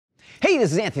Hey,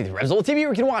 this is Anthony with RevZilla TV, where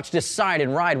you can watch, decide,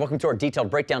 and ride. Welcome to our detailed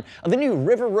breakdown of the new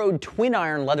River Road Twin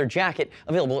Iron leather jacket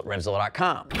available at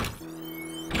RevZilla.com.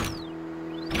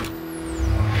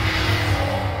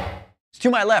 To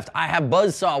my left, I have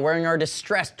Buzzsaw wearing our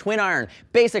distressed twin iron,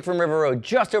 basic from River Road,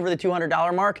 just over the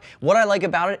 $200 mark. What I like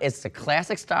about it is it's a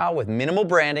classic style with minimal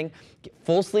branding,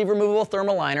 full sleeve removable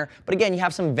thermal liner, but again, you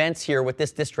have some vents here with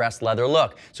this distressed leather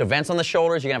look. So vents on the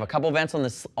shoulders, you're gonna have a couple vents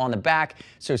on the back,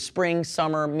 so spring,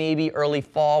 summer, maybe early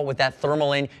fall with that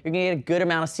thermal in, you're gonna get a good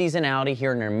amount of seasonality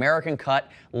here in an American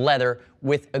cut leather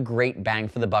with a great bang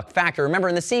for the buck factor. Remember,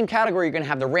 in the same category, you're gonna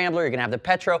have the Rambler, you're gonna have the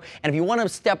Petro, and if you wanna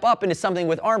step up into something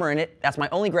with armor in it, that's my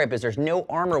only gripe is there's no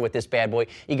armor with this bad boy.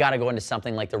 You gotta go into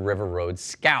something like the River Road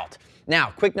Scout.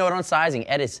 Now, quick note on sizing.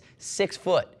 Ed is 6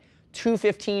 foot.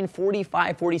 215,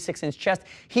 45, 46-inch chest.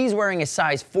 He's wearing a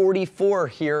size 44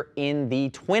 here in the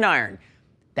twin iron.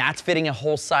 That's fitting a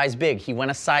whole size big. He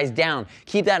went a size down.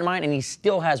 Keep that in mind, and he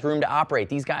still has room to operate.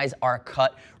 These guys are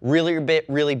cut really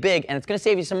big, and it's gonna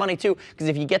save you some money too, because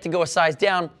if you get to go a size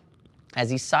down, as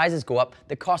these sizes go up,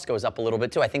 the cost goes up a little bit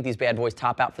too. I think these bad boys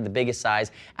top out for the biggest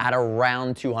size at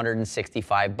around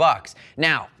 $265.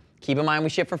 Now, keep in mind we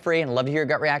ship for free, and I'd love to hear your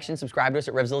gut reaction. Subscribe to us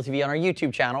at RevZilla TV on our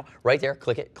YouTube channel. Right there,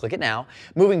 click it now.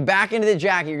 Moving back into the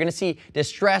jacket, you're gonna see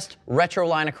distressed retro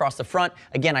line across the front.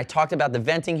 Again, I talked about the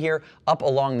venting here up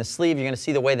along the sleeve. You're gonna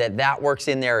see the way that that works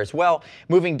in there as well.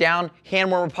 Moving down,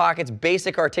 hand warmer pockets,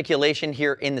 basic articulation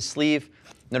here in the sleeve.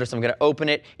 Notice I'm gonna open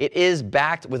it. It is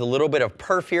backed with a little bit of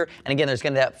perf here. And again, there's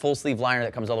gonna be that full sleeve liner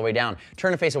that comes all the way down.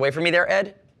 Turn the face away from me there,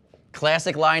 Ed.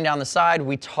 Classic line down the side.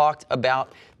 We talked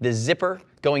about the zipper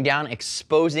going down,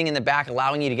 exposing in the back,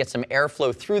 allowing you to get some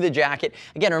airflow through the jacket.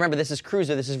 Again, remember, this is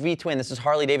Cruiser, this is V-Twin, this is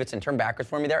Harley-Davidson. Turn backwards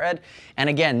for me there, Ed. And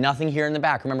again, nothing here in the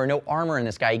back. Remember, no armor in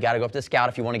this guy. You gotta go up to the Scout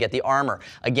if you wanna get the armor.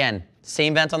 Again,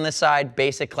 same vent on this side,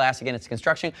 basic, classic in its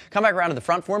construction. Come back around to the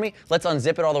front for me. Let's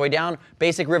unzip it all the way down.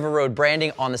 Basic River Road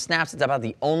branding on the snaps. It's about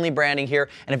the only branding here.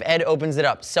 And if Ed opens it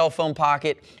up, cell phone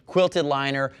pocket, quilted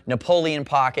liner, Napoleon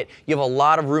pocket, you have a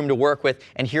lot of room to work with.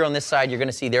 And here on this side, you're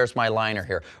gonna see there's my liner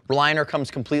here. Liner comes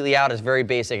completely out. It's very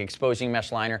basic exposing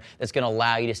mesh liner that's gonna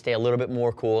allow you to stay a little bit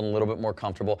more cool and a little bit more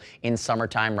comfortable in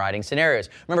summertime riding scenarios.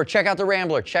 Remember, check out the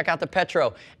Rambler, check out the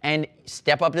Petro, and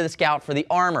step up to the Scout for the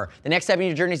armor. The next step in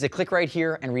your journey is to click right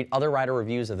here and read other rider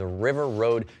reviews of the River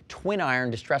Road Twin Iron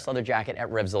Distressed Leather Jacket at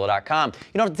RevZilla.com.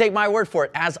 You don't have to take my word for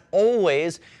it. As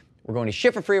always, we're going to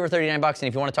ship for free over $39, and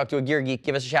if you want to talk to a gear geek,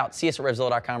 give us a shout. See us at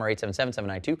RevZilla.com or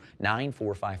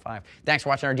 877-792-9455. Thanks for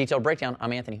watching our detailed breakdown.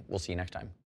 I'm Anthony. We'll see you next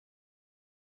time.